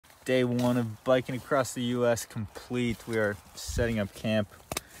Day one of biking across the U.S. complete. We are setting up camp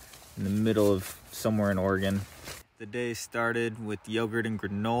in the middle of somewhere in Oregon. The day started with yogurt and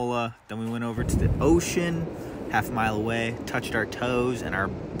granola. Then we went over to the ocean, half a mile away, touched our toes and our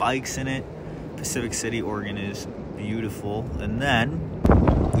bikes in it. Pacific City, Oregon is beautiful. And then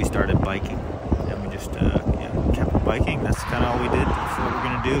we started biking. And we just kept biking. That's kind of all we did. That's what we're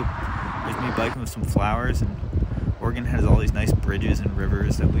gonna do. There's me biking with some flowers, and Oregon has all these nice bridges and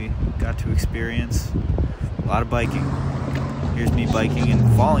rivers that we got to experience. A lot of biking. Here's me biking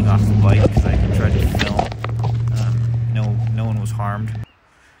and falling off the bike because I tried to film. No one was harmed.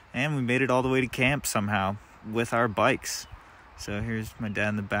 And we made it all the way to camp somehow with our bikes. So here's my dad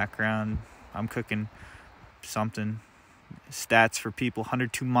in the background. I'm cooking something. Stats for people: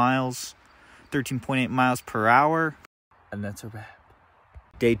 102 miles, 13.8 miles per hour. And that's a wrap.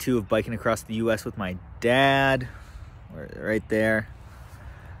 Day two of biking across the U.S. with my dad. Right there.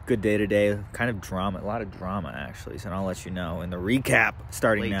 Good day today. Kind of drama, a lot of drama actually, so I'll let you know in the recap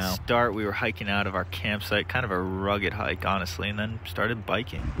starting Late now. Start, we were hiking out of our campsite, kind of a rugged hike honestly, and then started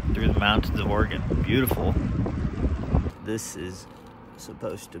biking through the mountains of Oregon. Beautiful. This is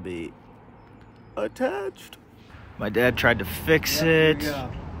supposed to be attached. My dad tried to fix it.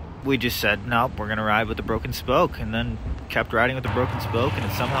 We just said, nope, we're gonna ride with the broken spoke, and then kept riding with the broken spoke, and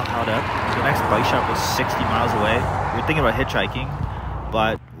it somehow held up. The next bike shop was 60 miles away. We were thinking about hitchhiking,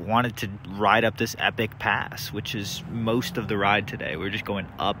 but wanted to ride up this epic pass, which is most of the ride today. We were just going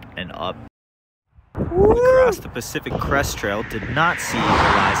up and up. Woo! We crossed the Pacific Crest Trail, did not see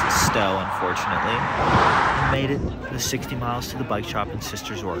Eliza Stowe, unfortunately. We made it the 60 miles to the bike shop in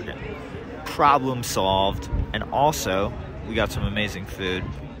Sisters, Oregon. Problem solved, and also we got some amazing food.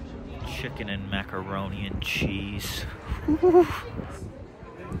 Chicken and macaroni and cheese.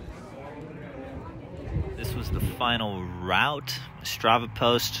 This was the final route. Strava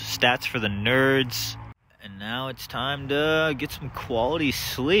post, stats for the nerds. And now it's time to get some quality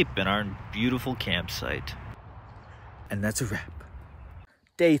sleep in our beautiful campsite. And that's a wrap.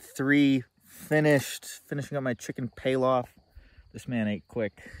 Day three finishing up my chicken pilaf. This man ate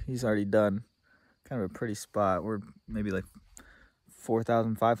quick. He's already done. Kind of a pretty spot. We're maybe like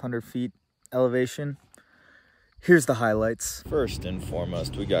 4,500 feet elevation. Here's the highlights. First and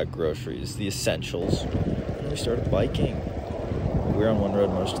foremost, we got groceries, the essentials. And we started biking. We were on one road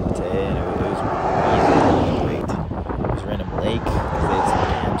most of the day, and it was easy, great. It was a random lake. They had some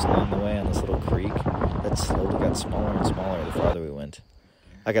camps along the way on this little creek that slowly got smaller and smaller the farther we went.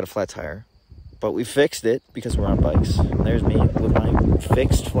 I got a flat tire, but we fixed it because we're on bikes. And there's me with my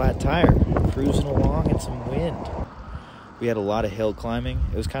fixed flat tire, cruising along in some wind. We had a lot of hill climbing.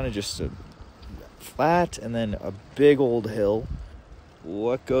 It was kind of just a flat and then a big old hill.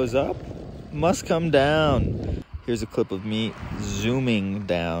 What goes up must come down. Here's a clip of me zooming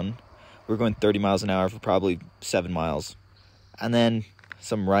down. We're going 30 miles an hour for probably 7 miles. And then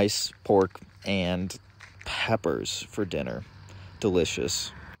some rice, pork, and peppers for dinner.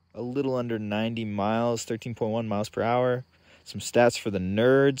 Delicious. A little under 90 miles, 13.1 miles per hour. Some stats for the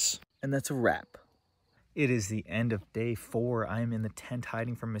nerds. And that's a wrap. It is the end of day 4. I am in the tent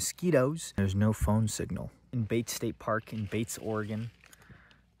hiding from mosquitoes. There's no phone signal. In Bates State Park in Bates, Oregon,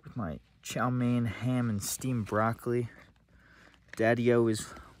 with my chow mein, ham, and steamed broccoli. Daddy-o is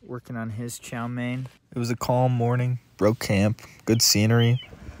working on his chow mein. It was a calm morning. Broke camp. Good scenery.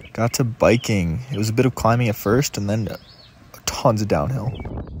 Got to biking. It was a bit of climbing at first, and then tons of downhill.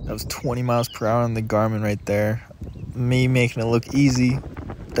 That was 20 miles per hour on the Garmin right there. Me making it look easy.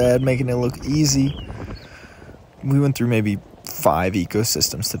 Dad making it look easy. We went through maybe 5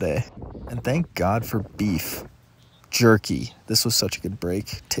 ecosystems today. And thank God for beef jerky. This was such a good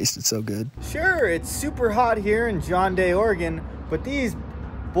break. Tasted so good. Sure, it's super hot here in John Day, Oregon, but these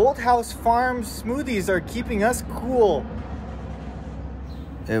Bolthouse Farms smoothies are keeping us cool.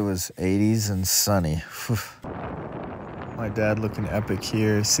 It was 80s and sunny. My dad looking epic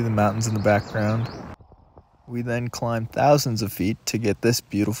here. See the mountains in the background. We then climbed thousands of feet to get this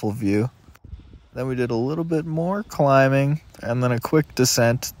beautiful view. Then we did a little bit more climbing, and then a quick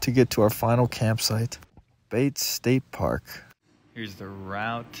descent to get to our final campsite, Bates State Park. Here's the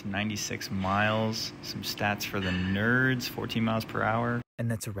route, 96 miles. Some stats for the nerds, 14 miles per hour. And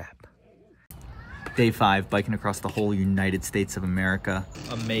that's a wrap. Day 5, biking across the whole United States of America.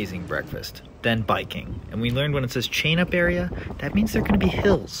 Amazing breakfast. Then biking. And we learned when it says chain up area, that means there are going to be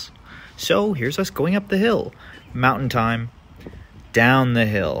hills. So here's us going up the hill. Mountain time, down the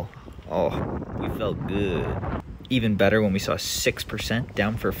hill. Oh, we felt good. Even better when we saw 6%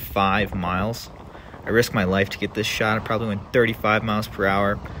 down for 5 miles. I risked my life to get this shot. I probably went 35 miles per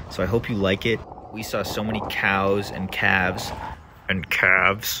hour, so I hope you like it. We saw so many cows and calves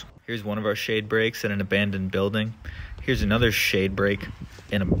Here's one of our shade breaks in an abandoned building. Here's another shade break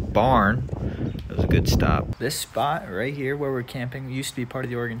in a barn. That was a good stop. This spot right here where we're camping used to be part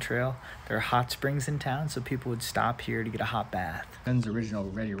of the Oregon Trail. There are hot springs in town, so people would stop here to get a hot bath. Ben's original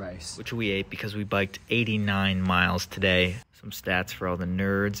ready rice. Which we ate because we biked 89 miles today. Some stats for all the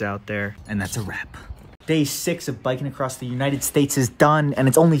nerds out there. And that's a wrap. Day 6 of biking across the United States is done, and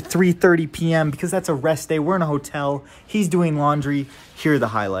it's only 3:30 p.m. because that's a rest day. We're in a hotel. He's doing laundry. Here are the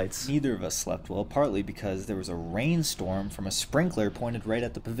highlights. Neither of us slept well, partly because there was a rainstorm from a sprinkler pointed right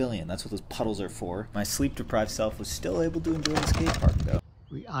at the pavilion. That's what those puddles are for. My sleep-deprived self was still able to enjoy the skate park, though.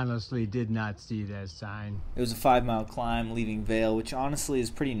 We honestly did not see that sign. It was a 5-mile climb leaving Vail, which honestly is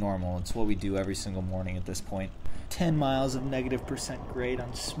pretty normal. It's what we do every single morning at this point. 10 miles of -% grade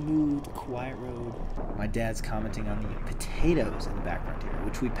on smooth, quiet road. My dad's commenting on the potatoes in the background here,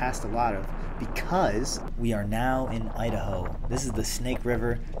 which we passed a lot of because we are now in Idaho. This is the Snake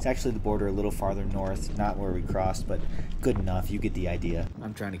River. It's actually the border a little farther north, not where we crossed, but good enough. You get the idea.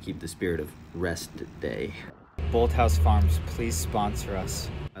 I'm trying to keep the spirit of rest day. Bolthouse Farms, please sponsor us.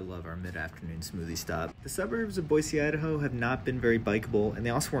 I love our mid-afternoon smoothie stop. The suburbs of Boise, Idaho have not been very bikeable, and they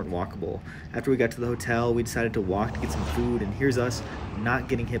also weren't walkable. After we got to the hotel, we decided to walk to get some food, and here's us not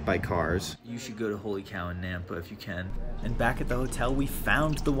getting hit by cars. You should go to Holy Cow in Nampa if you can. And back at the hotel, we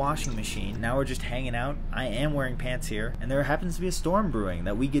found the washing machine. Now we're just hanging out. I am wearing pants here, and there happens to be a storm brewing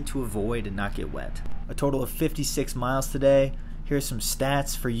that we get to avoid and not get wet. A total of 56 miles today. Here's some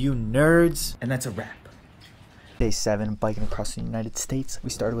stats for you nerds, and that's a wrap. Day 7, biking across the United States. We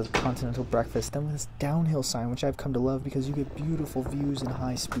started with a continental breakfast, then with this downhill sign, which I've come to love because you get beautiful views and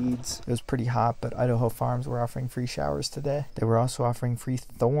high speeds. It was pretty hot, but Idaho Farms were offering free showers today. They were also offering free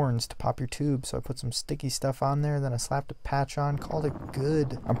thorns to pop your tube, so I put some sticky stuff on there, then I slapped a patch on, called it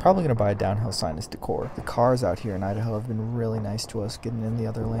good. I'm probably going to buy a downhill sign as decor. The cars out here in Idaho have been really nice to us getting in the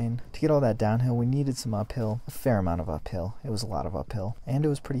other lane. To get all that downhill, we needed some uphill, a fair amount of uphill. It was a lot of uphill, and it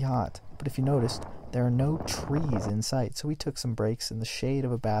was pretty hot. But if you noticed, there are no trees in sight, so we took some breaks in the shade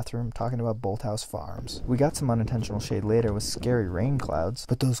of a bathroom talking about Bolthouse Farms. We got some unintentional shade later with scary rain clouds,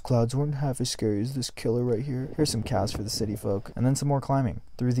 but those clouds weren't half as scary as this killer right here. Here's some cows for the city folk, and then some more climbing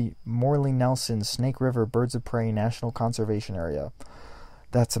through the Morley Nelson Snake River Birds of Prey National Conservation Area.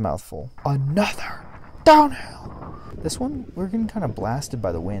 That's a mouthful. Another downhill! This one, we're getting kind of blasted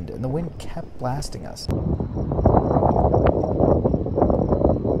by the wind, and the wind kept blasting us.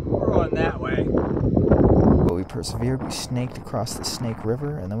 Going that way. But we persevered, we snaked across the Snake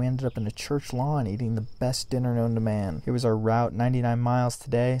River, and then we ended up in a church lawn eating the best dinner known to man. Here was our route, 99 miles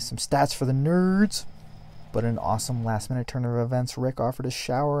today. Some stats for the nerds. But an awesome last-minute turn of events, Rick offered a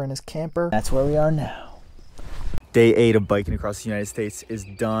shower in his camper. That's where we are now. Day 8 of biking across the United States is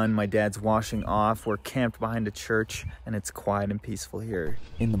done. My dad's washing off. We're camped behind a church, and it's quiet and peaceful here.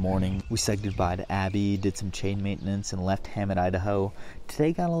 In the morning, we said goodbye to Abby, did some chain maintenance, and left Hammond, Idaho.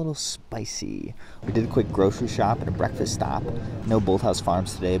 Today got a little spicy. We did a quick grocery shop and a breakfast stop. No Bolthouse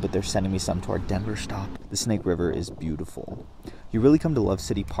Farms today, but they're sending me some to our Denver stop. The Snake River is beautiful. You really come to love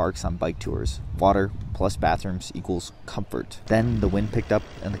city parks on bike tours. Water plus bathrooms equals comfort. Then the wind picked up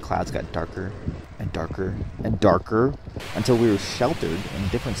and the clouds got darker and darker and darker until we were sheltered in a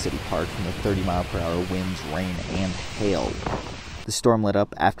different city park from the 30-mile-per-hour winds, rain, and hail. The storm let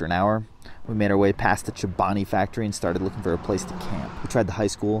up after an hour. We made our way past the Chobani factory and started looking for a place to camp. We tried the high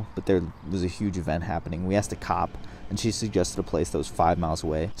school, but there was a huge event happening. We asked a cop, and she suggested a place that was 5 miles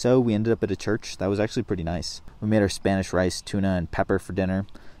away. So we ended up at a church that was actually pretty nice. We made our Spanish rice, tuna, and pepper for dinner.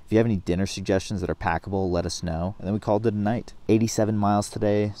 If you have any dinner suggestions that are packable, let us know. And then we called it a night. 87 miles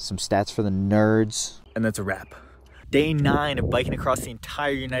today, some stats for the nerds. And that's a wrap. Day 9 of biking across the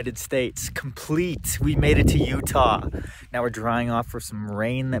entire United States. Complete. We made it to Utah. Now we're drying off for some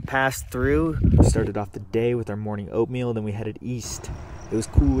rain that passed through. We started off the day with our morning oatmeal, then we headed east. It was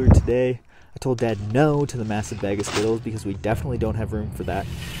cooler today. I told Dad no to the massive bag of Skittles because we definitely don't have room for that.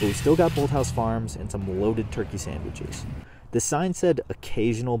 But we still got Bolthouse Farms and some loaded turkey sandwiches. The sign said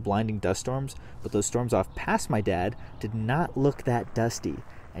occasional blinding dust storms, but those storms off past my dad did not look that dusty.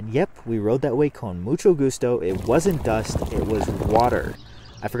 And yep, we rode that way con mucho gusto. It wasn't dust, it was water.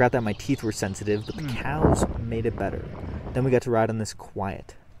 I forgot that my teeth were sensitive, but the cows made it better. Then we got to ride on this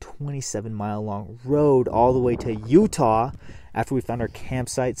quiet 27-mile long road all the way to Utah. After we found our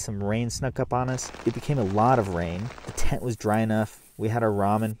campsite, some rain snuck up on us. It became a lot of rain. The tent was dry enough. We had our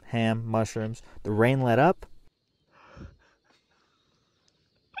ramen, ham, mushrooms. The rain let up.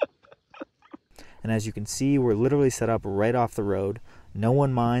 And as you can see, we're literally set up right off the road. No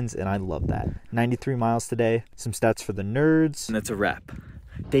one minds, and I love that. 93 miles today, some stats for the nerds, and that's a wrap.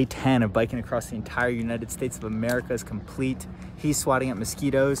 Day 10 of biking across the entire United States of America is complete. He's swatting at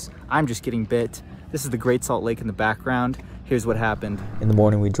mosquitoes. I'm just getting bit. This is the Great Salt Lake in the background. Here's what happened. In the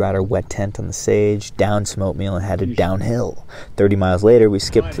morning, we dried our wet tent on the Sage, downed some oatmeal, and headed downhill. 30 miles later, we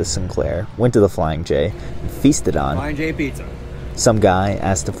skipped the Sinclair, went to the Flying J, and feasted on Flying J Pizza. Some guy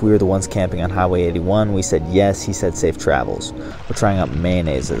asked if we were the ones camping on Highway 81. We said yes. He said safe travels. We're trying out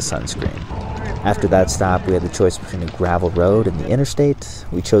mayonnaise as a sunscreen. After that stop, we had the choice between a gravel road and the interstate.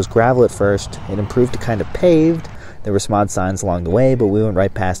 We chose gravel at first. It improved to kind of paved. There were some odd signs along the way, but we went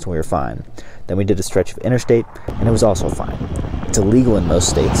right past and we were fine. Then we did a stretch of interstate, and it was also fine. It's illegal in most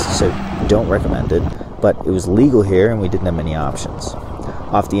states, so don't recommend it, but it was legal here and we didn't have many options.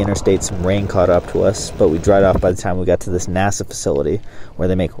 Off the interstate, some rain caught up to us, but we dried off by the time we got to this NASA facility where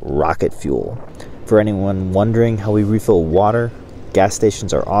they make rocket fuel. For anyone wondering how we refill water, gas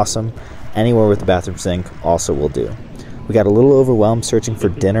stations are awesome. Anywhere with a bathroom sink also will do. We got a little overwhelmed searching for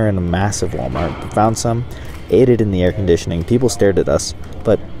dinner in a massive Walmart, but found some, ate it in the air conditioning. People stared at us,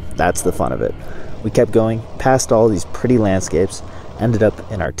 but that's the fun of it. We kept going, past all these pretty landscapes, ended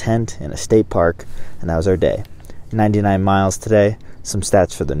up in our tent in a state park, and that was our day. 99 miles today, some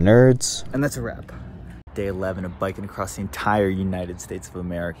stats for the nerds. And that's a wrap. Day 11 of biking across the entire United States of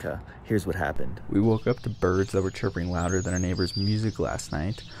America. Here's what happened. We woke up to birds that were chirping louder than our neighbor's music last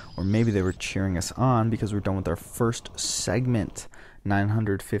night. Or maybe they were cheering us on because we're done with our first segment.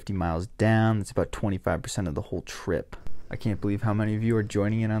 950 miles down. That's about 25% of the whole trip. I can't believe how many of you are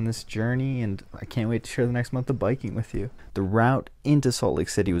joining in on this journey, and I can't wait to share the next month of biking with you. The route into Salt Lake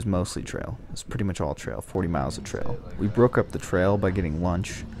City was mostly trail. It was pretty much all trail, 40 miles of trail. We broke up the trail by getting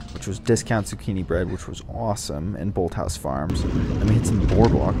lunch, which was discount zucchini bread, which was awesome, and Bolthouse Farms. Then we hit some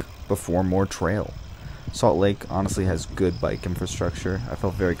boardwalk before more trail. Salt Lake honestly has good bike infrastructure. I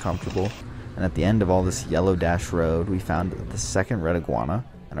felt very comfortable. And at the end of all this yellow dash road, we found the second red iguana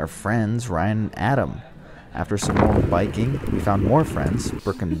and our friends Ryan and Adam. After some more biking, we found more friends,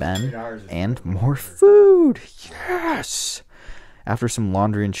 Brooke and Ben, and more food. Yes! After some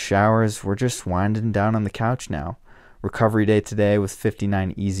laundry and showers, we're just winding down on the couch now. Recovery day today with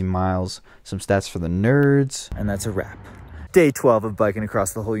 59 easy miles, some stats for the nerds, and that's a wrap. Day 12 of biking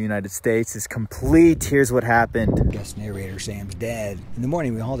across the whole United States is complete. Here's what happened. Guest narrator Sam's dad. In the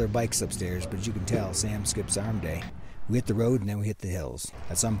morning, we hauled our bikes upstairs, but as you can tell, Sam skips arm day. We hit the road and then we hit the hills.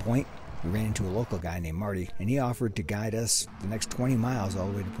 At some point, we ran into a local guy named Marty, and he offered to guide us the next 20 miles all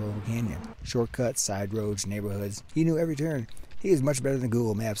the way to Provo Canyon. Shortcuts, side roads, neighborhoods. He knew every turn. He is much better than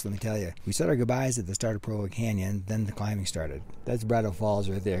Google Maps, let me tell you. We said our goodbyes at the start of Provo Canyon, then the climbing started. That's Bridal Falls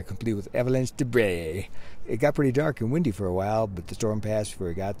right there, complete with avalanche debris. It got pretty dark and windy for a while, but the storm passed before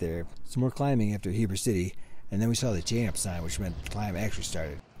we got there. Some more climbing after Heber City, and then we saw the chain up sign, which meant the climb actually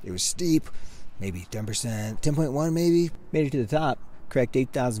started. It was steep, maybe 10%, 10.1 maybe. Made it to the top. Cracked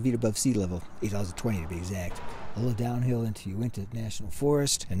 8,000 feet above sea level, 8,020 to be exact. A little downhill into Uinta National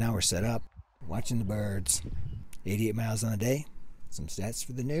Forest, and now we're set up, watching the birds. 88 miles on a day, some stats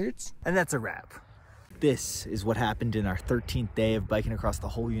for the nerds. And that's a wrap. This is what happened in our 13th day of biking across the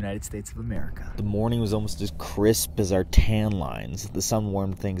whole United States of America. The morning was almost as crisp as our tan lines. The sun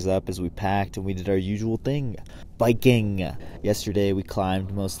warmed things up as we packed and we did our usual thing, biking. Yesterday we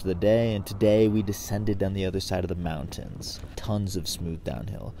climbed most of the day, and today we descended down the other side of the mountains. Tons of smooth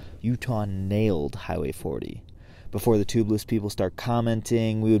downhill. Utah nailed Highway 40. Before the tubeless people start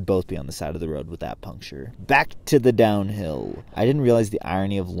commenting, we would both be on the side of the road with that puncture. Back to the downhill. I didn't realize the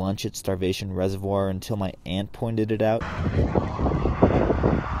irony of lunch at Starvation Reservoir until my aunt pointed it out.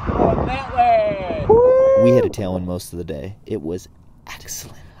 Oh, that way! We hit a tailwind most of the day. It was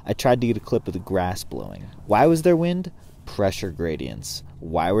excellent. I tried to get a clip of the grass blowing. Why was there wind? Pressure gradients.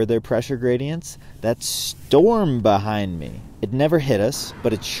 Why were there pressure gradients? That storm behind me. It never hit us,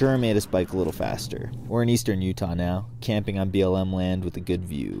 but it sure made us bike a little faster. We're in eastern Utah now, camping on BLM land with a good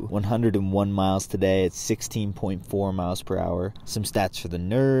view. 101 miles today at 16.4 miles per hour. Some stats for the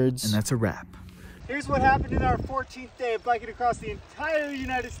nerds. And that's a wrap. Here's what happened in our 14th day of biking across the entire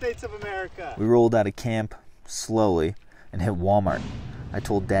United States of America. We rolled out of camp slowly and hit Walmart. I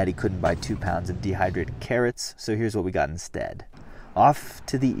told Dad he couldn't buy 2 pounds of dehydrated carrots, so here's what we got instead. Off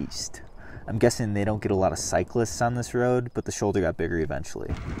to the east. I'm guessing they don't get a lot of cyclists on this road, but the shoulder got bigger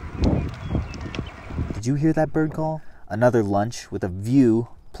eventually. Did you hear that bird call? Another lunch with a view,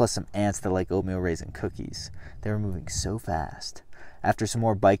 plus some ants that like oatmeal raisin cookies. They were moving so fast. After some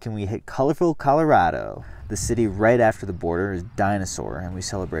more biking, we hit colorful Colorado. The city right after the border is Dinosaur, and we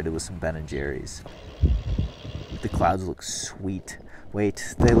celebrated with some Ben & Jerry's. The clouds look sweet.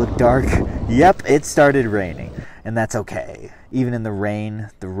 Wait, they look dark. Yep, it started raining, and that's okay. Even in the rain,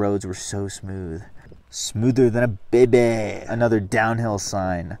 the roads were so smooth. Smoother than a baby. Another downhill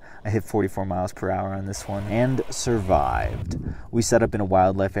sign. I hit 44 miles per hour on this one and survived. We set up in a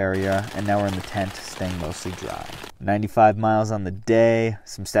wildlife area and now we're in the tent staying mostly dry. 95 miles on the day.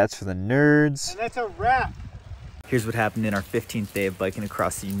 Some stats for the nerds. And that's a wrap. Here's what happened in our 15th day of biking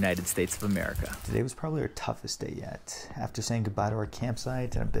across the United States of America. Today was probably our toughest day yet. After saying goodbye to our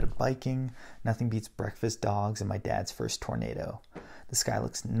campsite and a bit of biking, nothing beats breakfast, dogs, and my dad's first tornado. The sky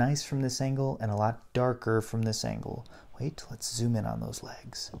looks nice from this angle and a lot darker from this angle. Wait, let's zoom in on those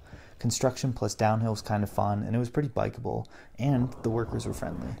legs. Construction plus downhill was kind of fun, and it was pretty bikeable, and the workers were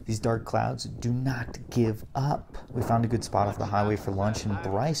friendly. These dark clouds do not give up. We found a good spot off the highway for lunch, and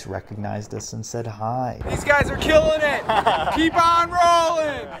Bryce recognized us and said hi. These guys are killing it! Keep on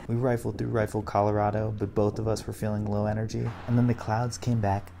rolling! We rifled through Rifle, Colorado, but both of us were feeling low energy, and then the clouds came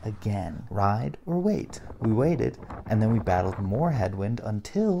back again. Ride or wait? We waited, and then we battled more headwind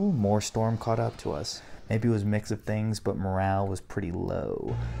until more storm caught up to us. Maybe it was a mix of things, but morale was pretty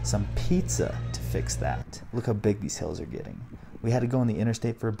low. Some pizza to fix that. Look how big these hills are getting. We had to go on the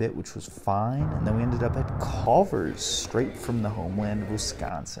interstate for a bit, which was fine, and then we ended up at Culver's, straight from the homeland of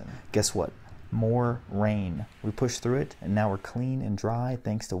Wisconsin. Guess what? More rain. We pushed through it, and now we're clean and dry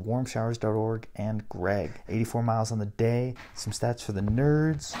thanks to warmshowers.org and Greg. 84 miles on the day, some stats for the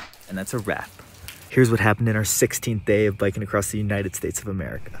nerds, and that's a wrap. Here's what happened in our 16th day of biking across the United States of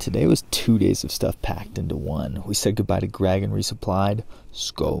America. Today was 2 days of stuff packed into one. We said goodbye to Greg and resupplied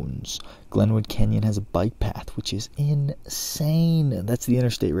scones. Glenwood Canyon has a bike path, which is insane. That's the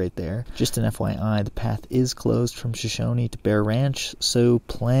interstate right there. Just an FYI, the path is closed from Shoshone to Bear Ranch, so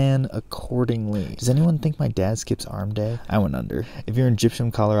plan accordingly. Does anyone think my dad skips arm day? I went under. If you're in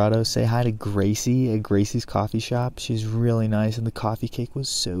Gypsum, Colorado, say hi to Gracie at Gracie's Coffee Shop. She's really nice, and the coffee cake was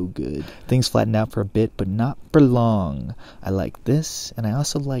so good. Things flattened out for a bit, but not for long. I like this, and I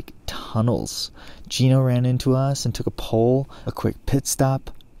also like tunnels. Gino ran into us and took a pole, a quick pit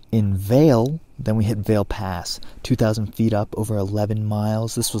stop in Vail. Then we hit Vail Pass, 2,000 feet up, over 11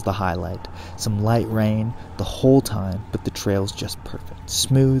 miles. This was the highlight. Some light rain the whole time, but the trail's just perfect.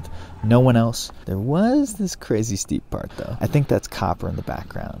 Smooth, no one else. There was this crazy steep part, though. I think that's copper in the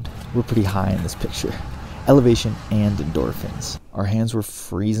background. We're pretty high in this picture. Elevation and endorphins. Our hands were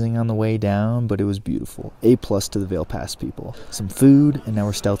freezing on the way down, but it was beautiful. A+ to the Vail Pass people. Some food, and now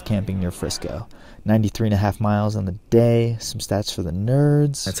we're stealth camping near Frisco. 93.5 miles on the day. Some stats for the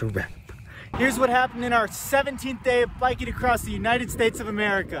nerds. That's a wrap. Here's what happened in our 17th day of biking across the United States of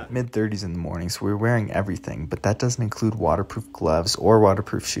America. Mid-30s in the morning, so we were wearing everything, but that doesn't include waterproof gloves or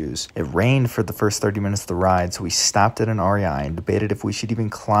waterproof shoes. It rained for the first 30 minutes of the ride, so we stopped at an REI and debated if we should even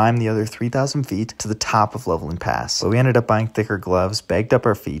climb the other 3,000 feet to the top of Leveling Pass. But we ended up buying thicker gloves, bagged up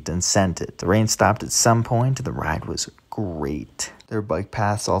our feet, and sent it. The rain stopped at some point, and the ride was great. There were bike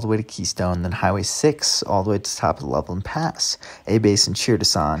paths all the way to Keystone, then Highway 6 all the way to the top of the Loveland Pass. A-Base and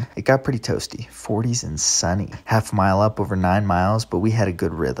Cheertosan. It got pretty toasty, 40s and sunny. Half a mile up over 9 miles, but we had a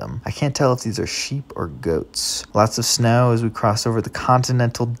good rhythm. I can't tell if these are sheep or goats. Lots of snow as we crossed over the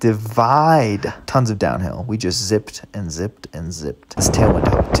Continental Divide. Tons of downhill. We just zipped and zipped and zipped. This tailwind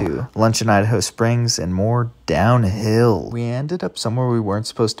helped too. Lunch in Idaho Springs and more downhill. We ended up somewhere we weren't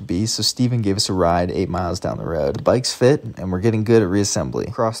supposed to be, so Steven gave us a ride 8 miles down the road. The bike's fit, and we're getting good at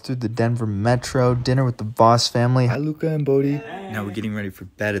reassembly. Crossed through the Denver Metro, dinner with the Voss family. Hi, Luca and Bodie. Now we're getting ready for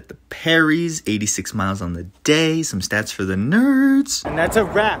bed at the Perry's. 86 miles on the day. Some stats for the nerds. And that's a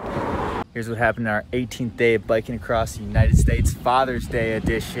wrap. Here's what happened in our 18th day of biking across the United States, Father's Day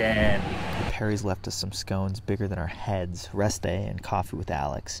edition. Perry's left us some scones bigger than our heads, rest day, and coffee with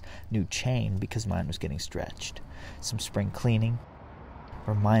Alex. New chain because mine was getting stretched. Some spring cleaning.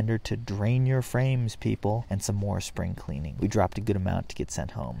 Reminder to drain your frames, people, and some more spring cleaning. We dropped a good amount to get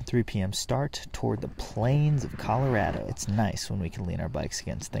sent home. 3 p.m. start toward the plains of Colorado. It's nice when we can lean our bikes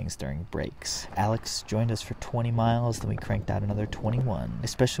against things during breaks. Alex joined us for 20 miles, then we cranked out another 21.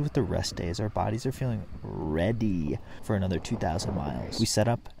 Especially with the rest days, our bodies are feeling ready for another 2,000 miles. We set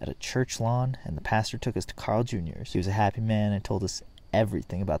up at a church lawn, and the pastor took us to Carl Jr.'s. He was a happy man and told us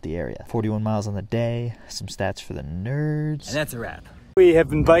everything about the area. 41 miles on the day, some stats for the nerds. And that's a wrap. We have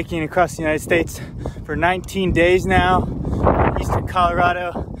been biking across the United States for 19 days now, eastern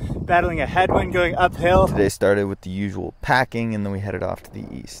Colorado, battling a headwind going uphill. Today started with the usual packing, and then we headed off to the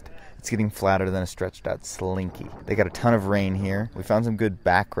east. It's getting flatter than a stretched out slinky. They got a ton of rain here. We found some good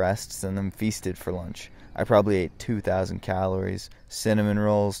back rests and then feasted for lunch. I probably ate 2,000 calories, cinnamon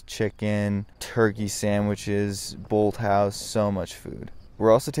rolls, chicken, turkey sandwiches, Bolt House, so much food.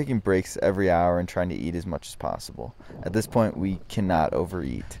 We're also taking breaks every hour and trying to eat as much as possible. At this point, we cannot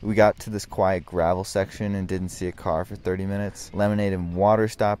overeat. We got to this quiet gravel section and didn't see a car for 30 minutes. Lemonade and water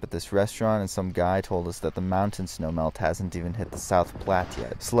stop at this restaurant, and some guy told us that the mountain snowmelt hasn't even hit the South Platte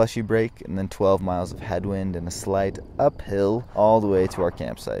yet. Slushy break, and then 12 miles of headwind and a slight uphill all the way to our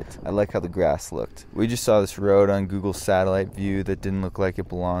campsite. I like how the grass looked. We just saw this road on Google satellite view that didn't look like it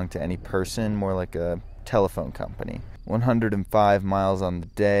belonged to any person, more like a telephone company. 105 miles on the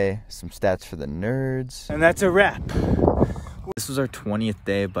day, some stats for the nerds. And that's a wrap. This was our 20th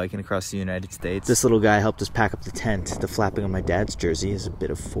day of biking across the United States. This little guy helped us pack up the tent. The flapping on my dad's jersey is a bit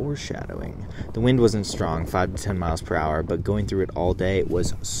of foreshadowing. The wind wasn't strong, 5 to 10 miles per hour, but going through it all day, it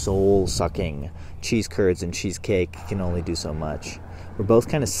was soul-sucking. Cheese curds and cheesecake can only do so much. We're both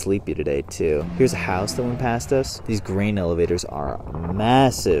kind of sleepy today, too. Here's a house that went past us. These grain elevators are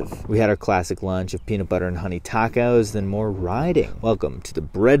massive. We had our classic lunch of peanut butter and honey tacos, then more riding. Welcome to the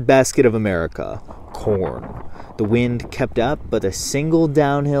breadbasket of America, corn. The wind kept up, but a single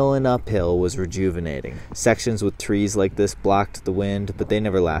downhill and uphill was rejuvenating. Sections with trees like this blocked the wind, but they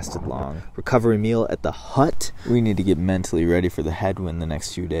never lasted long. Recovery meal at the hut. We need to get mentally ready for the headwind the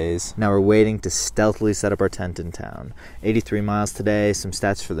next few days. Now we're waiting to stealthily set up our tent in town. 83 miles today, some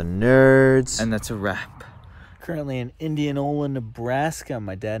stats for the nerds. And that's a wrap. Currently in Indianola, Nebraska.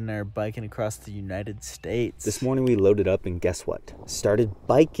 My dad and I are biking across the United States. This morning we loaded up and guess what? Started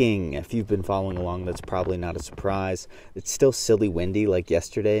biking. If you've been following along, that's probably not a surprise. It's still silly windy like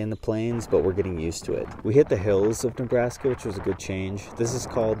yesterday in the plains, but we're getting used to it. We hit the hills of Nebraska, which was a good change. This is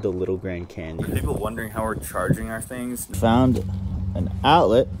called the Little Grand Canyon. People wondering how we're charging our things. Found an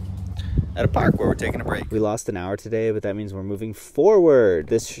outlet At a park where we're taking a break. We lost an hour today, but that means we're moving forward.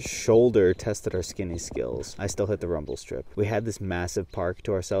 This shoulder tested our skinny skills. I still hit the rumble strip. We had this massive park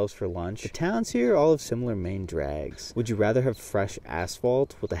to ourselves for lunch. The towns here all have similar main drags. Would you rather have fresh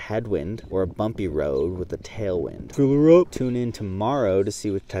asphalt with a headwind or a bumpy road with a tailwind? Fill her up. Tune in tomorrow to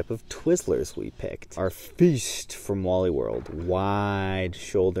see what type of Twizzlers we picked. Our feast from Wally World. Wide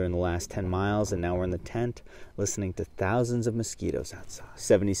shoulder in the last 10 miles, and now we're in the tent listening to thousands of mosquitoes outside.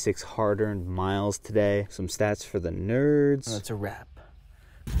 76 hard-earned miles today. Some stats for the nerds. That's a wrap.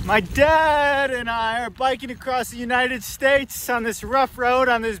 My dad and I are biking across the United States on this rough road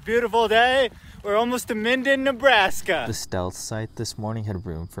on this beautiful day. We're almost to Minden, Nebraska. The stealth site this morning had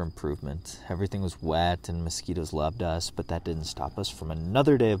room for improvement. Everything was wet and mosquitoes loved us, but that didn't stop us from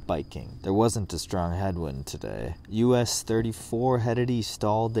another day of biking. There wasn't a strong headwind today. US 34 headed east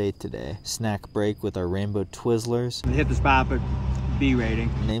all day today. Snack break with our rainbow Twizzlers. We hit the spot, but B rating.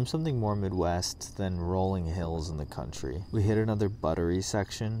 Name something more Midwest than rolling hills in the country. We hit another buttery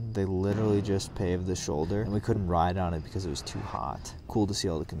section. They literally just paved the shoulder, and we couldn't ride on it because it was too hot. Cool to see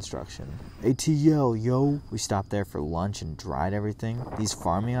all the construction. ATL, yo! We stopped there for lunch and dried everything. These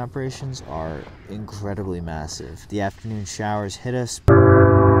farming operations are incredibly massive. The afternoon showers hit us, but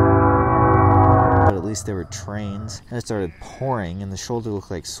at least there were trains. And it started pouring, and the shoulder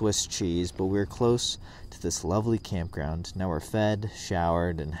looked like Swiss cheese, but we were close to this lovely campground. Now we're fed,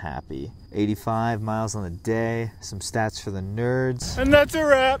 showered, and happy. 85 miles on the day, some stats for the nerds. And that's a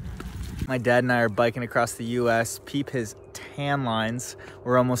wrap. My dad and I are biking across the U.S. Peep his tan lines.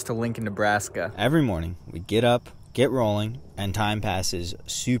 We're almost to Lincoln, Nebraska. Every morning, we get up, get rolling, and time passes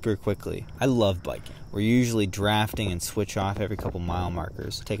super quickly. I love biking. We're usually drafting and switch off every couple mile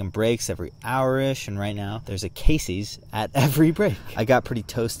markers, taking breaks every hour-ish, and right now, there's a Casey's at every break. I got pretty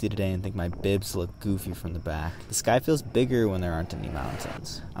toasty today and think my bibs look goofy from the back. The sky feels bigger when there aren't any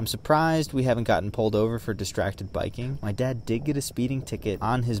mountains. I'm surprised we haven't gotten pulled over for distracted biking. My dad did get a speeding ticket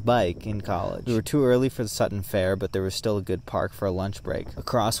on his bike in college. We were too early for the Sutton Fair, but there was still a good park for a lunch break. A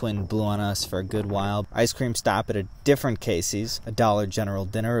crosswind blew on us for a good while. Ice cream stop at a different Casey's, a Dollar General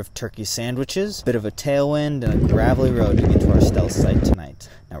dinner of turkey sandwiches, bit of a tailwind, and a gravelly road to get to our stealth site tonight.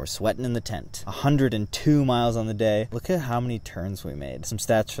 Now we're sweating in the tent. 102 miles on the day. Look at how many turns we made. Some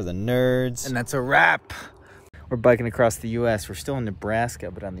stats for the nerds. And that's a wrap. We're biking across the U.S. We're still in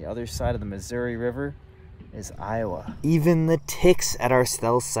Nebraska, but on the other side of the Missouri River is Iowa. Even the ticks at our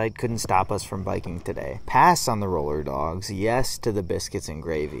stealth site couldn't stop us from biking today. Pass on the roller dogs, yes to the biscuits and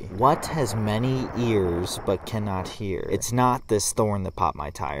gravy. What has many ears but cannot hear? It's not this thorn that popped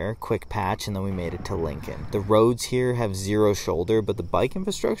my tire. Quick patch and then we made it to Lincoln. The roads here have zero shoulder, but the bike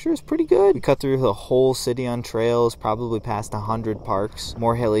infrastructure is pretty good. We cut through the whole city on trails, probably past 100 parks.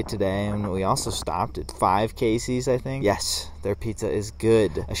 More hilly today, and we also stopped at 5 Casey's, I think. Yes, their pizza is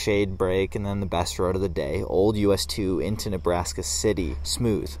good. A shade break and then the best road of the day. Old US 2 into Nebraska City.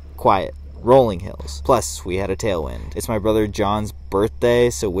 Smooth, quiet, rolling hills. Plus, we had a tailwind. It's my brother John's birthday,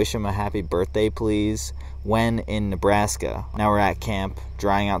 so wish him a happy birthday, please. when in Nebraska. Now we're at camp,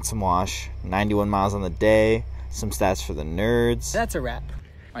 drying out some wash, 91 miles on the day, some stats for the nerds. That's a wrap.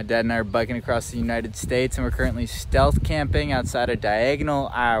 My dad and I are biking across the United States, and we're currently stealth camping outside of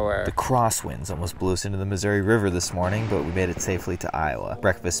Diagonal, Iowa. The crosswinds almost blew us into the Missouri River this morning, but we made it safely to Iowa.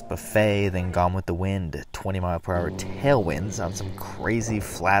 Breakfast buffet, then Gone with the Wind, 20-mile-per-hour tailwinds on some crazy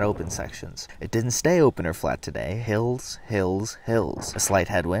flat open sections. It didn't stay open or flat today. Hills, hills, hills. A slight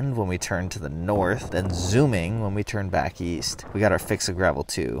headwind when we turned to the north, then zooming when we turned back east. We got our fix of gravel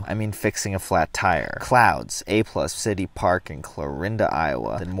too. I mean fixing a flat tire. Clouds, A+ City Park in Clarinda,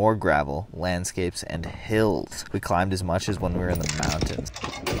 Iowa. Then more gravel, landscapes, and hills. We climbed as much as when we were in the mountains.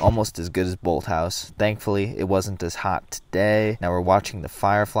 Almost as good as Bolthouse. Thankfully, it wasn't as hot today. Now we're watching the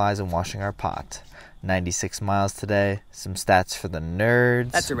fireflies and washing our pot. 96 miles today. Some stats for the nerds.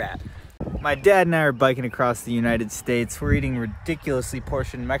 That's a wrap. My dad and I are biking across the United States. We're eating ridiculously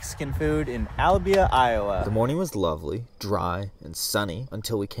portioned Mexican food in Albia, Iowa. The morning was lovely, dry, and sunny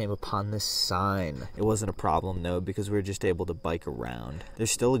until we came upon this sign. It wasn't a problem, though, because we were just able to bike around. There's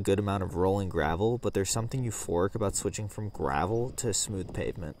still a good amount of rolling gravel, but there's something euphoric about switching from gravel to smooth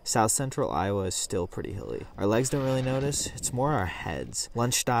pavement. South Central Iowa is still pretty hilly. Our legs don't really notice, it's more our heads.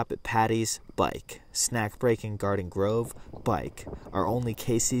 Lunch stop at Patty's, bike. Snack break in Garden Grove, bike. Our only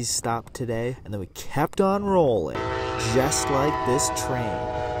Casey's stop today, and then we kept on rolling, just like this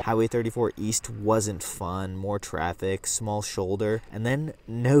train. Highway 34 East wasn't fun, more traffic, small shoulder, and then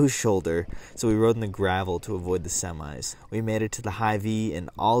no shoulder, so we rode in the gravel to avoid the semis. We made it to the Hy-Vee in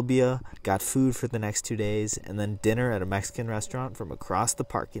Albia, got food for the next 2 days, and then dinner at a Mexican restaurant from across the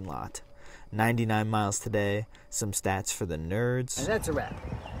parking lot. 99 miles today, some stats for the nerds. And that's a wrap.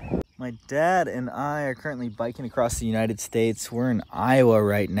 My dad and I are currently biking across the United States. We're in Iowa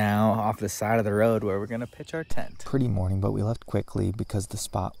right now, off the side of the road where we're going to pitch our tent. Pretty morning, but we left quickly because the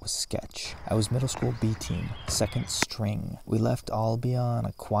spot was sketch. I was middle school B team, second string. We left Albia on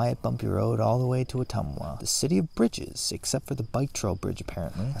a quiet, bumpy road all the way to Ottumwa, the city of bridges, except for the bike trail bridge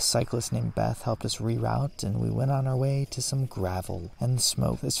apparently. A cyclist named Beth helped us reroute, and we went on our way to some gravel and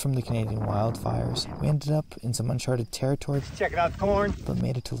smoke. This from the Canadian wildfires. We ended up in some uncharted territory. Checking out corn. But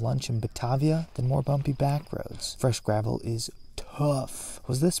made it to lunch in Batavia, then more bumpy back roads. Fresh gravel is tough.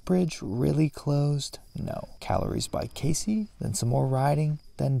 Was this bridge really closed? No. Calories by Casey, then some more riding,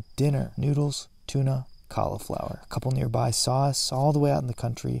 then dinner. Noodles, tuna, cauliflower. A couple nearby saw us all the way out in the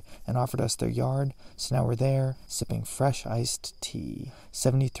country and offered us their yard, so now we're there, sipping fresh iced tea.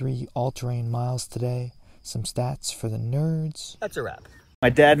 73 all-terrain miles today. Some stats for the nerds. That's a wrap. My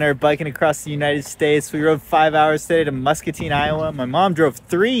dad and I are biking across the United States. We rode 5 hours today to Muscatine, Iowa. My mom drove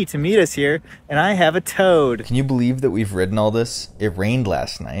 3 to meet us here, and I have a toad. Can you believe that we've ridden all this? It rained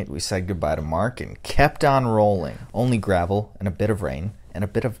last night. We said goodbye to Mark and kept on rolling. Only gravel and a bit of rain and a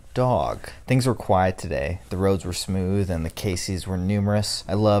bit of dog. Things were quiet today. The roads were smooth and the Caseys were numerous.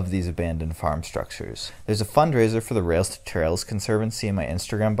 I love these abandoned farm structures. There's a fundraiser for the Rails to Trails Conservancy in my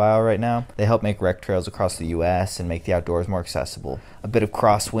Instagram bio right now. They help make rec trails across the US and make the outdoors more accessible. A bit of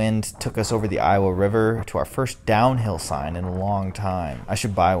crosswind took us over the Iowa River to our first downhill sign in a long time. I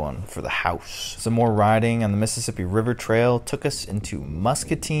should buy one for the house. Some more riding on the Mississippi River Trail took us into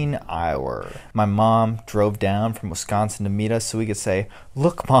Muscatine, Iowa. My mom drove down from Wisconsin to meet us so we could say,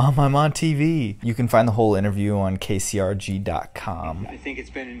 "Look, Mom, I'm on TV." You can find the whole interview on kcrg.com. I think it's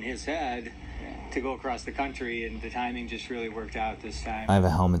been in his head to go across the country, and the timing just really worked out this time. I have a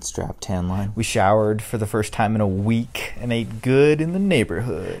helmet strap tan line. We showered for the first time in a week and ate good in the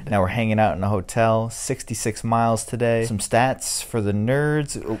neighborhood. Now we're hanging out in a hotel, 66 miles today. Some stats for the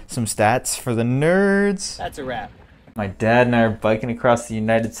nerds. That's a wrap. My dad and I are biking across the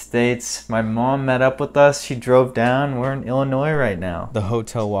United States. My mom met up with us. She drove down. We're in Illinois right now. The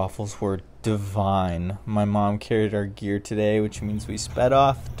hotel waffles were divine. My mom carried our gear today, which means we sped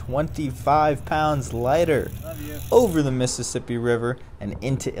off 25 pounds lighter over the Mississippi River and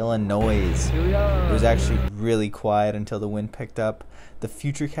into Illinois. Here we are. It was actually really quiet until the wind picked up. The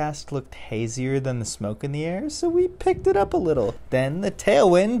Futurecast looked hazier than the smoke in the air, so we picked it up a little. Then the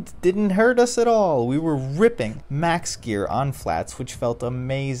tailwind didn't hurt us at all. We were ripping max gear on flats, which felt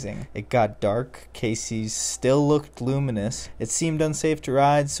amazing. It got dark. Casey's still looked luminous. It seemed unsafe to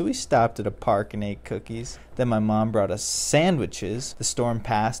ride, so we stopped at a park and ate cookies. Then my mom brought us sandwiches. The storm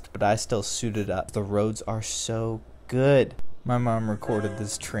passed, but I still suited up. The roads are so good. My mom recorded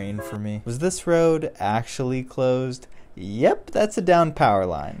this train for me. Was this road actually closed? Yep, that's a down power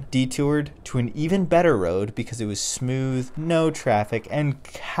line. Detoured to an even better road because it was smooth, no traffic, and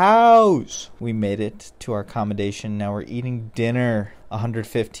cows. We made it to our accommodation. Now we're eating dinner.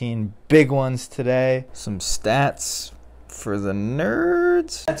 115 big ones today. Some stats for the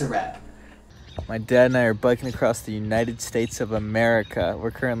nerds. That's a wrap. My dad and I are biking across the United States of America.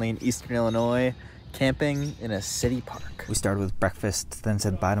 We're currently in Eastern Illinois, camping in a city park. We started with breakfast, then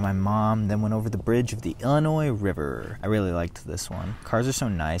said bye to my mom, then went over the bridge of the Illinois River. I really liked this one. Cars are so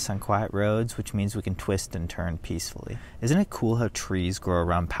nice on quiet roads, which means we can twist and turn peacefully. Isn't it cool how trees grow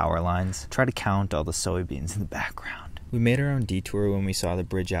around power lines? Try to count all the soybeans in the background. We made our own detour when we saw the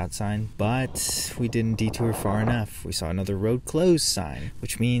bridge out sign, but we didn't detour far enough. We saw another road closed sign,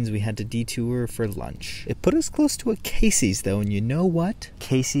 which means we had to detour for lunch. It put us close to a Casey's though, and you know what?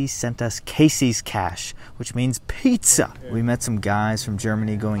 Casey's sent us Casey's cash, which means pizza. We met some guys from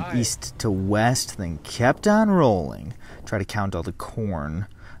Germany going east to west, then kept on rolling. Try to count all the corn.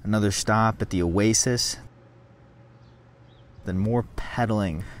 Another stop at the Oasis, then more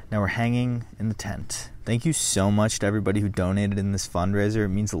pedaling. Now we're hanging in the tent. Thank you so much to everybody who donated in this fundraiser. It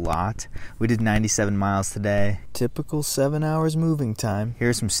means a lot. We did 97 miles today. Typical 7 hours moving time.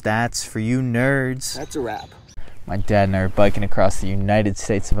 Here's some stats for you nerds. That's a wrap. My dad and I are biking across the United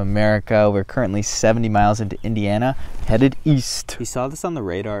States of America. We're currently 70 miles into Indiana, headed east. He saw this on the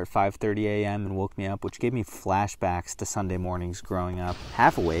radar at 5:30 a.m. and woke me up, which gave me flashbacks to Sunday mornings growing up.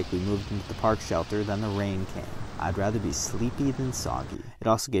 Half awake, we moved into the park shelter, then the rain came. I'd rather be sleepy than soggy. It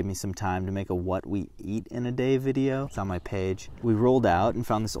also gave me some time to make a what we eat in a day video. It's on my page. We rolled out and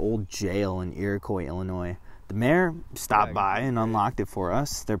found this old jail in Iroquois, Illinois. The mayor stopped by and unlocked it for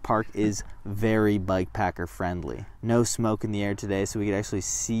us. Their park is very bike packer friendly. No smoke in the air today, so we could actually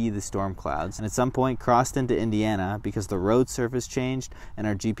see the storm clouds. And at some point crossed into Indiana because the road surface changed and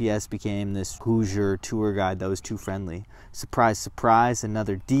our GPS became this Hoosier tour guide that was too friendly. Surprise, surprise,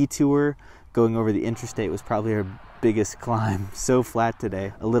 another detour. Going over the interstate was probably our biggest climb. So flat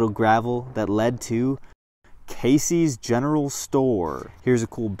today. A little gravel that led to Casey's General Store. Here's a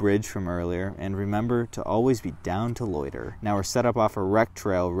cool bridge from earlier, and remember to always be down to loiter. Now we're set up off a rec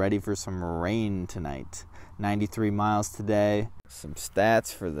trail ready for some rain tonight. 93 miles today. Some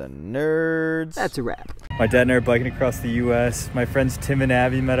stats for the nerds. That's a wrap. My dad and I are biking across the U.S. My friends Tim and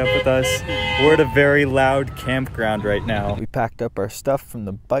Abby met up with us. We're at a very loud campground right now. We packed up our stuff from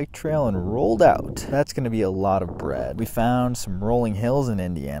the bike trail and rolled out. That's going to be a lot of bread. We found some rolling hills in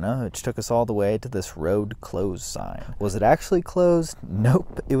Indiana, which took us all the way to this road closed sign. Was it actually closed?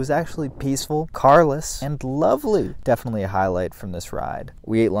 Nope. It was actually peaceful, carless, and lovely. Definitely a highlight from this ride.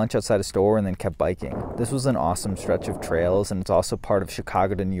 We ate lunch outside a store and then kept biking. This was an awesome stretch of trails, and it's also part of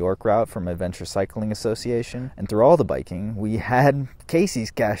Chicago to New York route from Adventure Cycling Association. And through all the biking, we had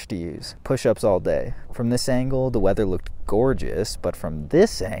Casey's cash to use. Push-ups all day. From this angle, the weather looked gorgeous, but from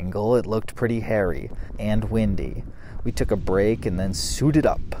this angle, it looked pretty hairy and windy. We took a break and then suited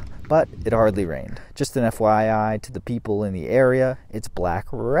up. But it hardly rained. Just an FYI to the people in the area, it's black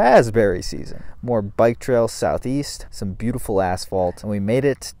raspberry season. More bike trails southeast, some beautiful asphalt, and we made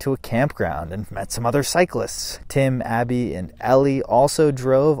it to a campground and met some other cyclists. Tim, Abby, and Ellie also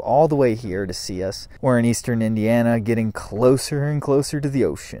drove all the way here to see us. We're in eastern Indiana, getting closer and closer to the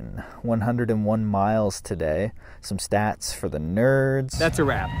ocean. 101 miles today. Some stats for the nerds. That's a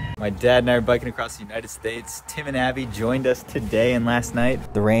wrap. My dad and I are biking across the United States. Tim and Abby joined us today and last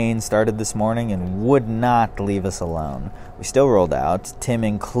night. The rain started this morning and would not leave us alone. We still rolled out, Tim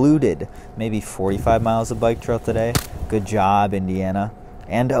included, maybe 45 miles of bike trail today. Good job, Indiana.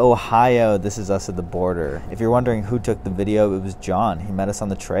 And Ohio, this is us at the border. If you're wondering who took the video, it was John. He met us on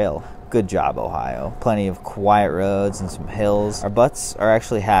the trail. Good job, Ohio. Plenty of quiet roads and some hills. Our butts are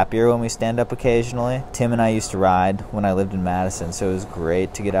actually happier when we stand up occasionally. Tim and I used to ride when I lived in Madison, so it was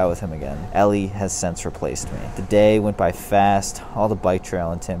great to get out with him again. Ellie has since replaced me. The day went by fast, all the bike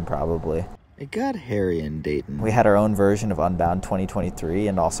trail and Tim probably. It got hairy in Dayton. We had our own version of Unbound 2023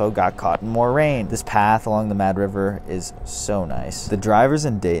 and also got caught in more rain. This path along the Mad River is so nice. The drivers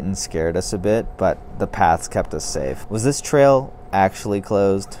in Dayton scared us a bit, but the paths kept us safe. Was this trail actually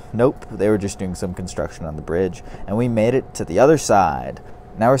closed? Nope, they were just doing some construction on the bridge, and we made it to the other side.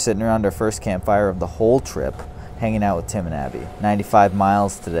 Now we're sitting around our first campfire of the whole trip, hanging out with Tim and Abby. 95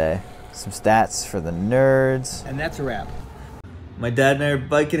 miles today. Some stats for the nerds. And that's a wrap. My dad and I are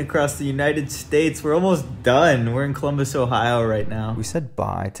biking across the United States. We're almost done. We're in Columbus, Ohio right now. We said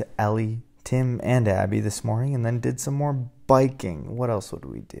bye to Ellie, Tim, and Abby this morning and then did some more biking. What else would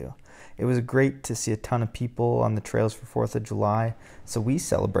we do? It was great to see a ton of people on the trails for 4th of July, so we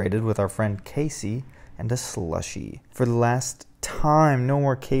celebrated with our friend Casey and a slushie. For the last time, no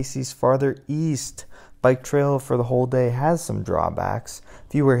more Casey's farther east. Bike trail for the whole day has some drawbacks.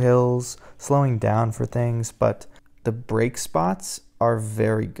 Fewer hills, slowing down for things, but the brake spots are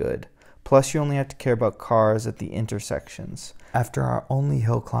very good. Plus, you only have to care about cars at the intersections. After our only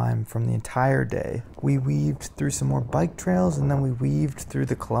hill climb from the entire day, we weaved through some more bike trails and then we weaved through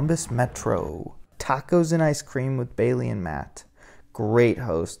the Columbus Metro. Tacos and ice cream with Bailey and Matt. Great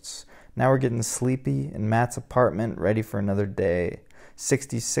hosts. Now we're getting sleepy in Matt's apartment, ready for another day.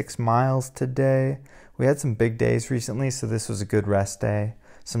 66 miles today. We had some big days recently, so this was a good rest day.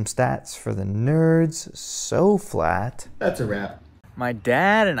 Some stats for the nerds. So flat. That's a wrap. My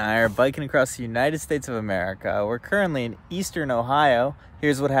dad and I are biking across the United States of America. We're currently in eastern Ohio.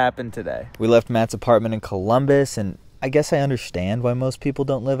 Here's what happened today. We left Matt's apartment in Columbus, and I guess I understand why most people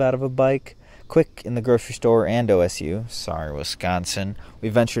don't live out of a bike. Quick in the grocery store and OSU. Sorry, Wisconsin. We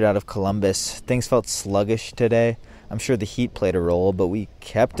ventured out of Columbus. Things felt sluggish today. I'm sure the heat played a role, but we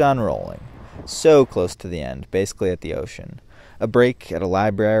kept on rolling. So close to the end, basically at the ocean. A break at a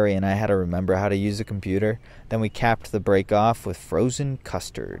library, and I had to remember how to use a computer. Then we capped the break off with frozen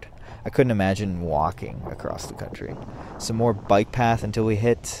custard. I couldn't imagine walking across the country. Some more bike path until we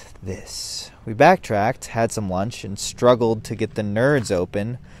hit this. We backtracked, had some lunch, and struggled to get the nerds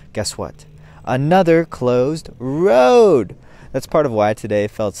open. Guess what? Another closed road! That's part of why today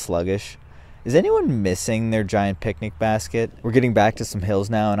felt sluggish. Is anyone missing their giant picnic basket? We're getting back to some hills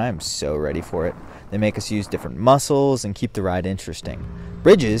now, and I'm so ready for it. They make us use different muscles and keep the ride interesting.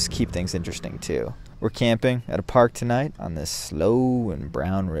 Bridges keep things interesting too. We're camping at a park tonight on this slow and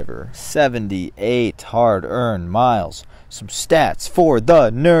brown river. 78 hard-earned miles. Some stats for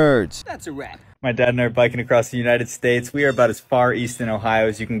the nerds. That's a wrap. My dad and I are biking across the United States. We are about as far east in Ohio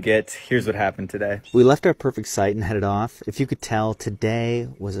as you can get. Here's what happened today. We left our perfect site and headed off. If you could tell, today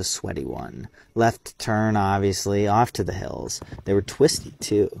was a sweaty one. Left turn, obviously, off to the hills. They were twisty,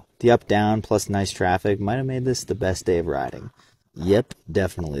 too. The up-down plus nice traffic might have made this the best day of riding. Yep,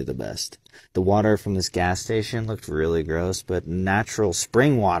 definitely the best. The water from this gas station looked really gross, but natural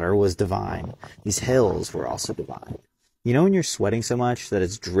spring water was divine. These hills were also divine. You know when you're sweating so much that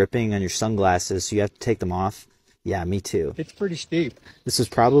it's dripping on your sunglasses, so you have to take them off? Yeah, me too. It's pretty steep. This was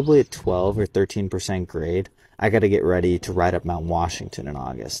probably a 12 or 13% grade. I got to get ready to ride up Mount Washington in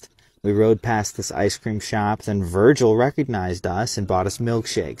August. We rode past this ice cream shop, then Virgil recognized us and bought us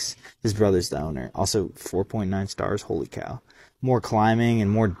milkshakes. His brother's the owner. Also, 4.9 stars, holy cow. More climbing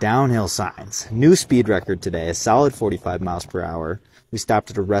and more downhill signs. New speed record today, a solid 45 miles per hour. We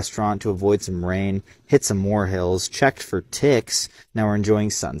stopped at a restaurant to avoid some rain, hit some more hills, checked for ticks. Now we're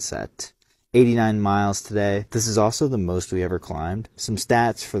enjoying sunset. 89 miles today. This is also the most we ever climbed. Some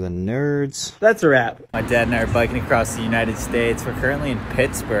stats for the nerds. That's a wrap. My dad and I are biking across the United States. We're currently in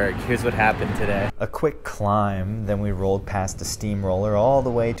Pittsburgh. Here's what happened today. A quick climb, then we rolled past a steamroller all the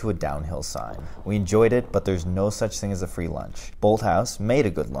way to a downhill sign. We enjoyed it, but there's no such thing as a free lunch. Bolthouse made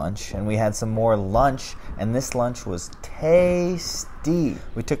a good lunch, and we had some more lunch, and this lunch was tasty.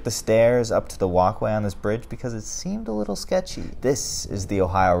 We took the stairs up to the walkway on this bridge because it seemed a little sketchy. This is the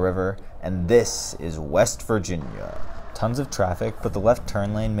Ohio River, and this is West Virginia. Tons of traffic, but the left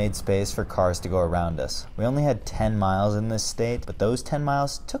turn lane made space for cars to go around us. We only had 10 miles in this state, but those 10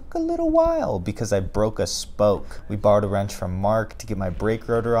 miles took a little while because I broke a spoke. We borrowed a wrench from Mark to get my brake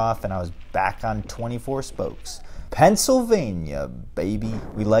rotor off, and I was back on 24 spokes. Pennsylvania, baby.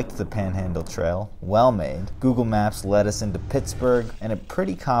 We liked the Panhandle Trail. Well made. Google Maps led us into Pittsburgh, and it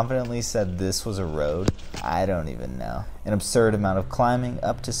pretty confidently said this was a road. I don't even know. An absurd amount of climbing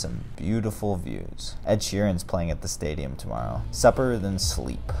up to some beautiful views. Ed Sheeran's playing at the stadium tomorrow. Supper, then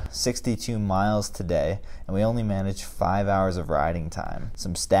sleep. 62 miles today, and we only managed 5 hours of riding time.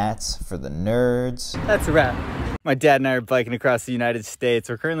 Some stats for the nerds. That's a wrap. My dad and I are biking across the United States.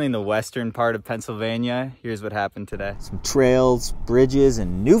 We're currently in the western part of Pennsylvania. Here's what happened today. Some trails, bridges,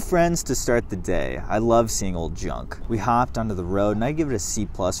 and new friends to start the day. I love seeing old junk. We hopped onto the road, and I give it a C+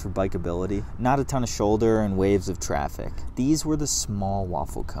 for bikeability. Not a ton of shoulder and waves of traffic. These were the small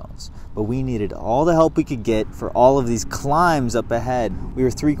waffle cones, but we needed all the help we could get for all of these climbs up ahead. We were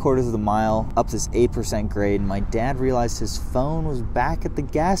 3/4 of the mile up this 8% grade, and my dad realized his phone was back at the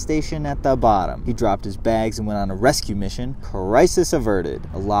gas station at the bottom. He dropped his bags and went on a rescue mission. Crisis averted.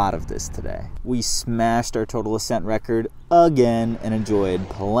 A lot of this today. We smashed our total ascent record again and enjoyed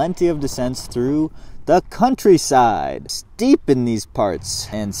plenty of descents through the countryside. Steep in these parts,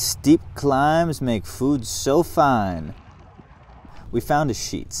 and steep climbs make food so fine. We found a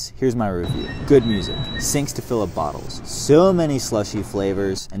Sheetz. Here's my review. Good music, sinks to fill up bottles, so many slushy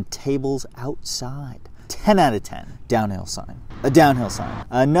flavors, and tables outside. 10 out of 10. Downhill sign. A downhill sign.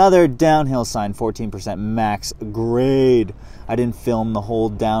 Another downhill sign, 14% max grade. I didn't film the whole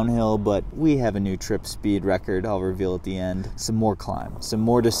downhill, but we have a new trip speed record I'll reveal at the end. Some more climb, some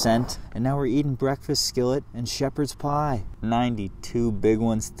more descent, and now we're eating breakfast skillet and shepherd's pie. 92 big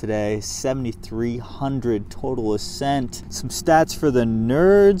ones today, 7,300 total ascent. Some stats for the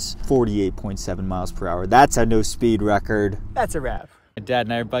nerds, 48.7 miles per hour. That's a new speed record. That's a wrap. My dad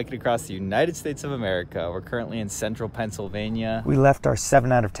and I are biking across the United States of America. We're currently in central Pennsylvania. We left our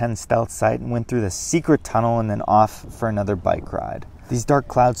 7 out of 10 stealth site and went through the secret tunnel and then off for another bike ride. These dark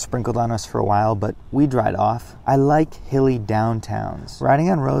clouds sprinkled on us for a while, but we'd ride off. I like hilly downtowns. Riding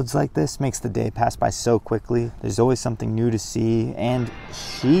on roads like this makes the day pass by so quickly. There's always something new to see, and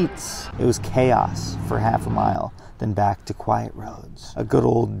sheets. It was chaos for half a mile, then back to quiet roads. A good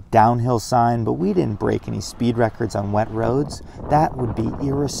old downhill sign, but we didn't break any speed records on wet roads. That would be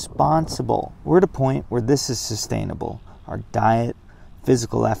irresponsible. We're at a point where this is sustainable. Our diet,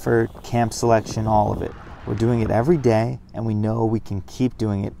 physical effort, camp selection, all of it. We're doing it every day, and we know we can keep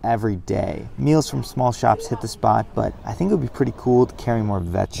doing it every day. Meals from small shops hit the spot, but I think it would be pretty cool to carry more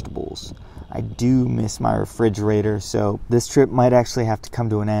vegetables. I do miss my refrigerator, so this trip might actually have to come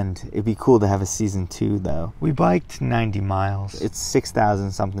to an end. It'd be cool to have a season 2, though. We biked 90 miles. It's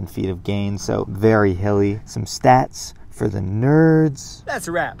 6,000 something feet of gain, so very hilly. Some stats for the nerds. That's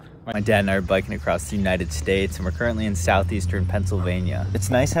a wrap. My dad and I are biking across the United States, and we're currently in southeastern Pennsylvania. It's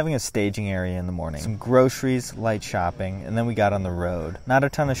nice having a staging area in the morning. Some groceries, light shopping, and then we got on the road. Not a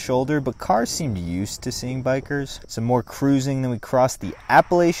ton of shoulder, but cars seemed used to seeing bikers. Some more cruising, then we crossed the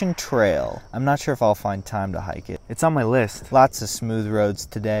Appalachian Trail. I'm not sure if I'll find time to hike it. It's on my list. Lots of smooth roads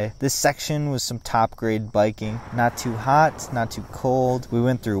today. This section was some top grade biking. Not too hot, not too cold. We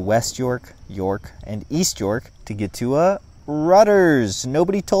went through West York, York, and East York to get to Rudders.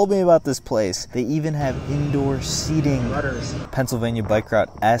 Nobody told me about this place. They even have indoor seating. Rudders. Pennsylvania Bike Route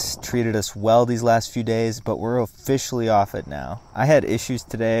S treated us well these last few days, but we're officially off it now. I had issues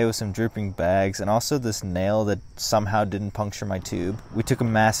today with some dripping bags and also this nail that somehow didn't puncture my tube. We took a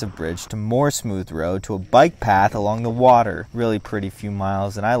massive bridge to more smooth road to a bike path along the water. Really pretty few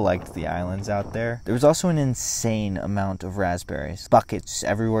miles, and I liked the islands out there. There was also an insane amount of raspberries. Buckets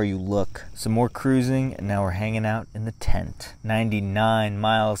everywhere you look. Some more cruising, and now we're hanging out in the tent. 99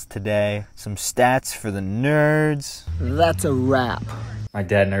 miles today. Some stats for the nerds. That's a wrap. My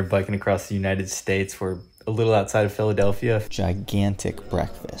dad and I are biking across the United States. We're a little outside of Philadelphia. Gigantic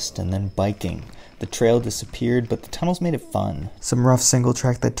breakfast and then biking. The trail disappeared, but the tunnels made it fun. Some rough single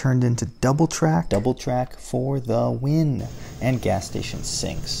track that turned into double track. Double track for the win. And gas station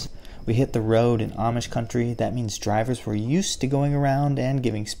sinks. We hit the road in Amish country. That means drivers were used to going around and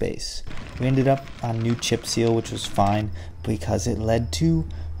giving space. We ended up on New Chip Seal, which was fine because it led to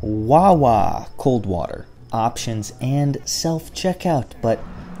Wawa cold water options and self-checkout, but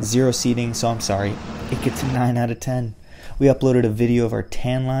 0 seating, so I'm sorry. It gets a 9 out of 10. We uploaded a video of our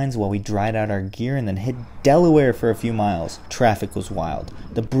tan lines while we dried out our gear and then hit Delaware for a few miles. Traffic was wild.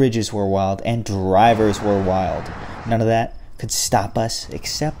 The bridges were wild and drivers were wild. None of that could stop us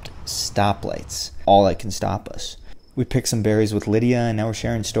except stoplights. All that can stop us. We picked some berries with Lydia, and now we're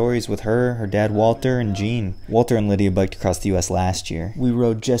sharing stories with her dad Walter, and Jean. Walter and Lydia biked across the U.S. last year. We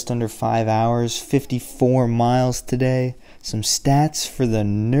rode just under 5 hours, 54 miles today. Some stats for the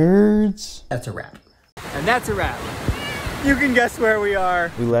nerds. That's a wrap. And that's a wrap. You can guess where we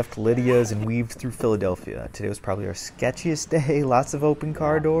are. We left Lydia's and weaved through Philadelphia. Today was probably our sketchiest day. Lots of open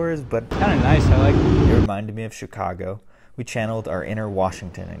car doors, but Kind of nice, I like it. it reminded me of Chicago. We channeled our inner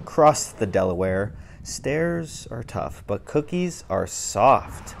Washington and crossed the Delaware. Stairs are tough, but cookies are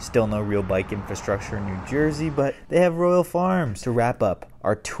soft. Still no real bike infrastructure in New Jersey, but they have Royal Farms. To wrap up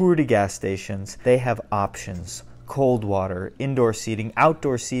our tour to gas stations, they have options. Cold water, indoor seating,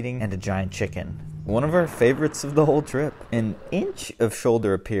 outdoor seating, and a giant chicken. One of our favorites of the whole trip. An inch of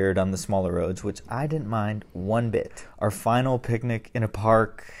shoulder appeared on the smaller roads, which I didn't mind one bit. Our final picnic in a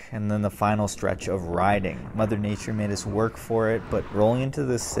park, and then the final stretch of riding. Mother Nature made us work for it, but rolling into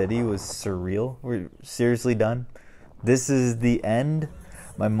this city was surreal. We're seriously done. This is the end.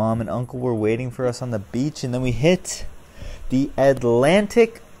 My mom and uncle were waiting for us on the beach, and then we hit the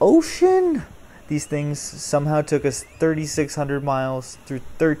Atlantic Ocean. These things somehow took us 3,600 miles through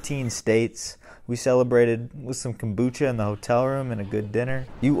 13 states. We celebrated with some kombucha in the hotel room and a good dinner.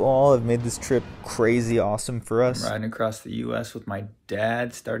 You all have made this trip crazy awesome for us. Riding across the U.S. with my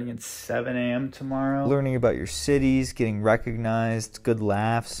dad starting at 7 a.m. tomorrow. Learning about your cities, getting recognized, good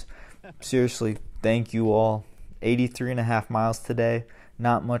laughs. Seriously, thank you all. 83.5 miles today,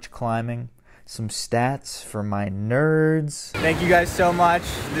 not much climbing. Some stats for my nerds. Thank you guys so much.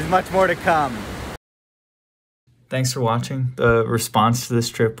 There's much more to come. Thanks for watching. The response to this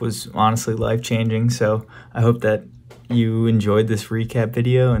trip was honestly life-changing, so I hope that you enjoyed this recap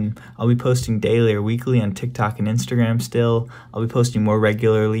video, and I'll be posting daily or weekly on TikTok and Instagram still. I'll be posting more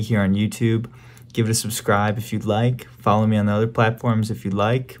regularly here on YouTube. Give it a subscribe if you'd like. Follow me on the other platforms if you'd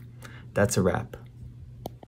like. That's a wrap.